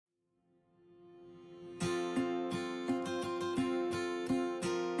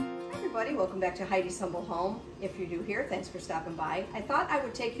everybody, welcome back to Heidi's Humble Home. If you're new here, thanks for stopping by. I thought I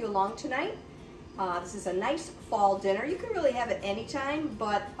would take you along tonight. This is a nice fall dinner. You can really have it anytime,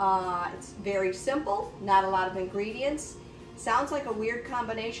 but it's very simple, not a lot of ingredients. Sounds like a weird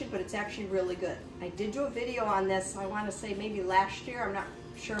combination, but it's actually really good. I did do a video on this, I want to say maybe last year. I'm not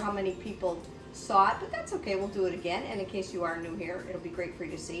sure how many people saw it, but that's okay, we'll do it again. And in case you are new here, it'll be great for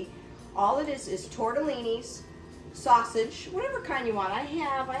you to see. All it is tortellinis, sausage, whatever kind you want. I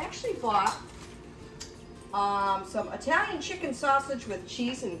actually bought some Italian chicken sausage with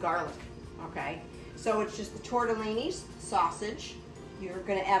cheese and garlic, okay? So it's just the tortellinis, sausage. You're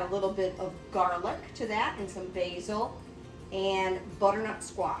gonna add a little bit of garlic to that and some basil and butternut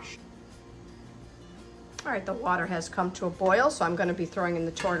squash. All right, the water has come to a boil, so I'm gonna be throwing in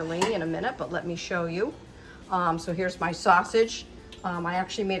the tortellini in a minute, but let me show you. So here's my sausage. I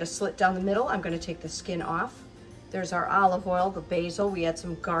actually made a slit down the middle. I'm gonna take the skin off. There's our olive oil, the basil. We add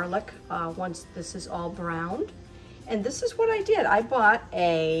some garlic once this is all browned. And this is what I did. I bought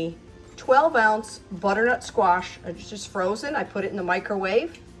a 12-ounce butternut squash. It's just frozen. I put it in the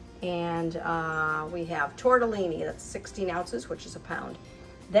microwave. And we have tortellini. That's 16 ounces, which is a pound.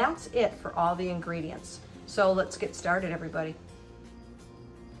 That's it for all the ingredients. So let's get started, everybody.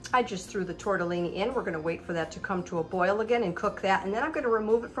 I just threw the tortellini in. We're gonna wait for that to come to a boil again and cook that. And then I'm gonna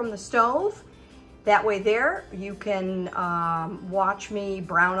remove it from the stove. That way there, you can watch me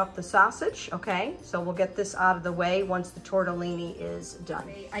brown up the sausage, okay? So we'll get this out of the way once the tortellini is done.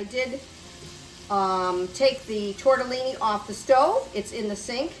 I did take the tortellini off the stove. It's in the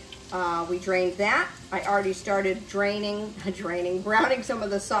sink. We drained that. I already started browning some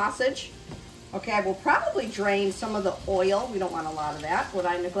of the sausage. Okay, I will probably drain some of the oil. We don't want a lot of that. What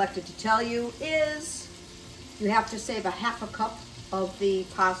I neglected to tell you is you have to save a half a cup of the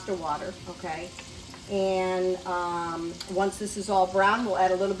pasta water, okay? And once this is all brown, we'll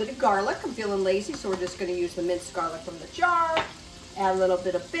add a little bit of garlic. I'm feeling lazy, so we're just gonna use the minced garlic from the jar. Add a little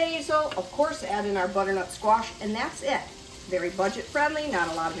bit of basil. Of course, add in our butternut squash, and that's it. Very budget friendly, not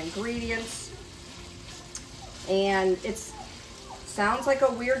a lot of ingredients. And it sounds like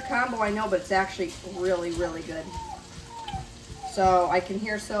a weird combo, I know, but it's actually really, really good. So I can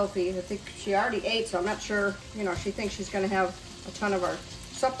hear Sophie. I think she already ate, so I'm not sure, you know, she thinks she's gonna have a ton of our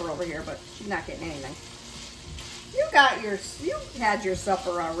supper over here, but she's not getting anything. You had your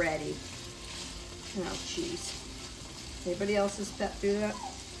supper already. Oh, jeez. Anybody else's pet do that?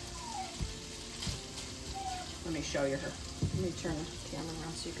 Let me show you her. Let me turn the camera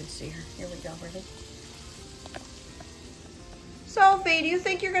around so you can see her. Here we go, ready? Sophie, do you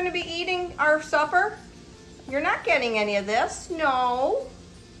think you're gonna be eating our supper? You're not getting any of this, no.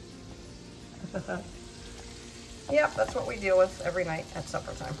 Yep, that's what we deal with every night at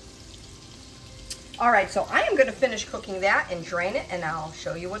supper time. All right, so I am gonna finish cooking that and drain it, and I'll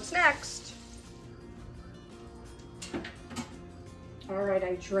show you what's next. All right,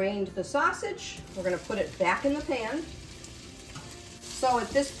 I drained the sausage. We're gonna put it back in the pan. So at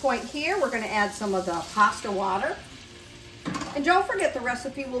this point here, we're gonna add some of the pasta water. And don't forget, the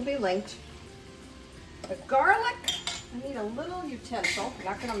recipe will be linked. The garlic, I need a little utensil. I'm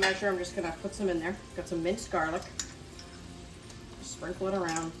not gonna measure, I'm just gonna put some in there. Got some minced garlic. Just sprinkle it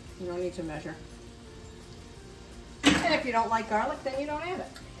around. You don't need to measure. And if you don't like garlic, then you don't add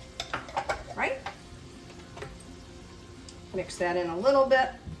it, right? Mix that in a little bit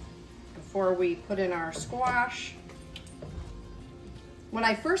before we put in our squash. When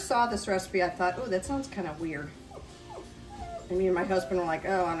I first saw this recipe, I thought, oh, that sounds kind of weird. And me and my husband were like,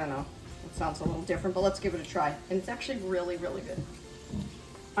 oh, I don't know. It sounds a little different, but let's give it a try. And it's actually really, really good.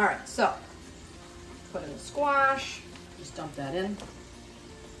 All right, so put in the squash. Just dump that in.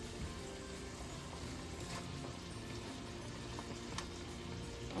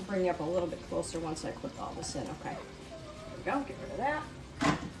 I'll bring you up a little bit closer once I put all this in, okay. There we go, get rid of that.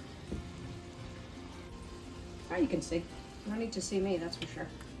 Now you can see. You don't need to see me, that's for sure.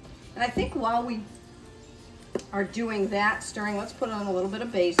 And I think while we are doing that, stirring, let's put on a little bit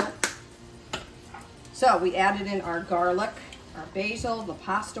of basil. So we added in our garlic, our basil, the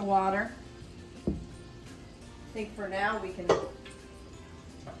pasta water. I think for now we can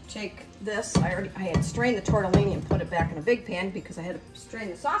take this. I had strained the tortellini and put it back in a big pan because I had to strain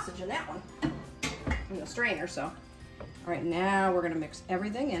the sausage in that one, in the strainer, so. All right, now we're gonna mix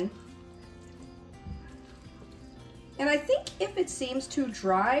everything in. And I think if it seems too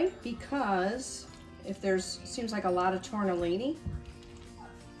dry, because if seems like a lot of tortellini,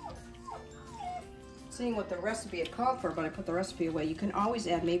 seeing what the recipe had called for, but I put the recipe away, you can always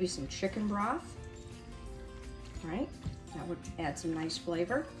add maybe some chicken broth. All right, that would add some nice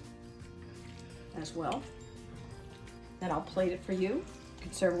flavor as well. Then I'll plate it for you. You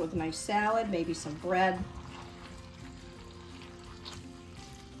can serve it with a nice salad, maybe some bread.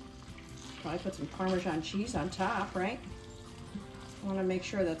 Probably put some Parmesan cheese on top, right? I want to make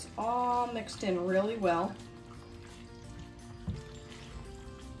sure that's all mixed in really well.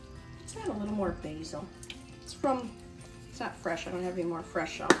 Let's add a little more basil. It's not fresh. I don't have any more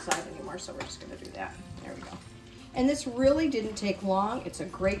fresh outside anymore, so we're just going to do that. There we go. And this really didn't take long. It's a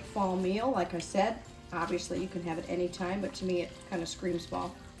great fall meal, like I said. Obviously, you can have it anytime, but to me, it kind of screams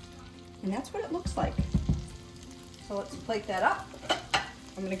fall. And that's what it looks like. So let's plate that up.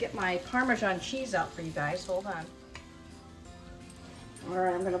 I'm going to get my Parmesan cheese out for you guys. Hold on. All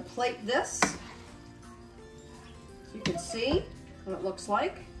right, I'm going to plate this so you can see what it looks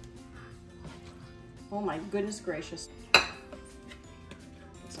like. Oh my goodness gracious. Put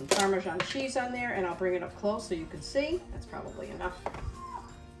some Parmesan cheese on there, and I'll bring it up close so you can see. That's probably enough.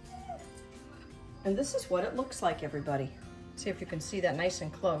 And this is what it looks like, everybody. See if you can see that nice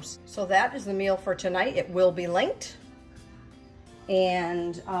and close. So that is the meal for tonight. It will be linked.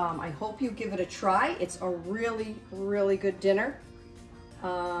 And I hope you give it a try. It's a really, really good dinner.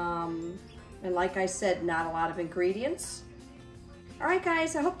 And like I said, not a lot of ingredients. All right,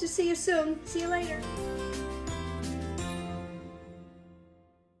 guys, I hope to see you soon. See you later.